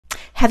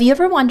Have you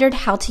ever wondered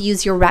how to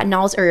use your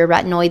retinols or your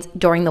retinoids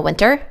during the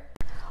winter?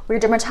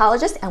 We're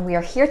dermatologists and we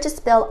are here to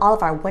spill all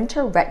of our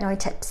winter retinoid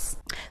tips.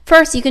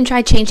 First, you can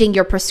try changing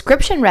your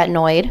prescription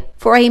retinoid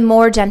for a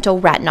more gentle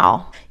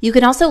retinol. You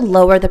can also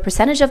lower the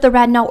percentage of the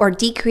retinol or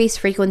decrease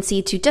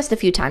frequency to just a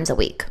few times a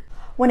week.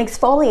 When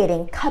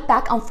exfoliating, cut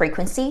back on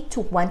frequency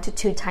to 1 to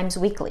 2 times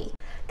weekly.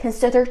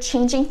 Consider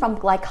changing from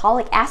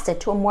glycolic acid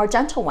to a more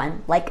gentle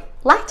one like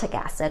lactic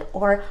acid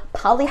or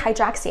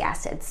polyhydroxy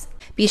acids.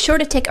 Be sure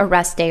to take a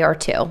rest day or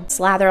two.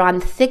 Slather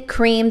on thick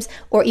creams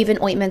or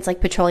even ointments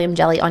like petroleum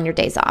jelly on your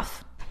days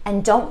off.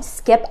 And don't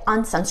skip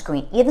on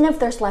sunscreen. Even if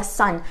there's less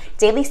sun,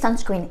 daily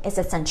sunscreen is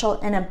essential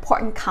and an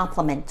important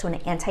complement to an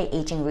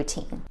anti-aging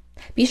routine.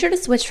 Be sure to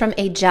switch from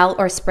a gel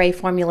or spray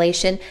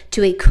formulation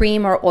to a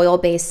cream or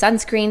oil-based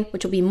sunscreen,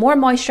 which will be more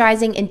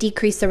moisturizing and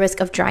decrease the risk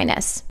of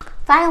dryness.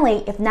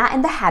 Finally, if not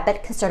in the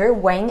habit, consider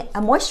wearing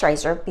a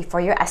moisturizer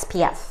before your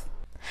SPF.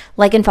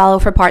 Like and follow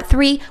for part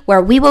 3,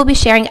 where we will be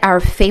sharing our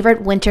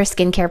favorite winter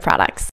skincare products.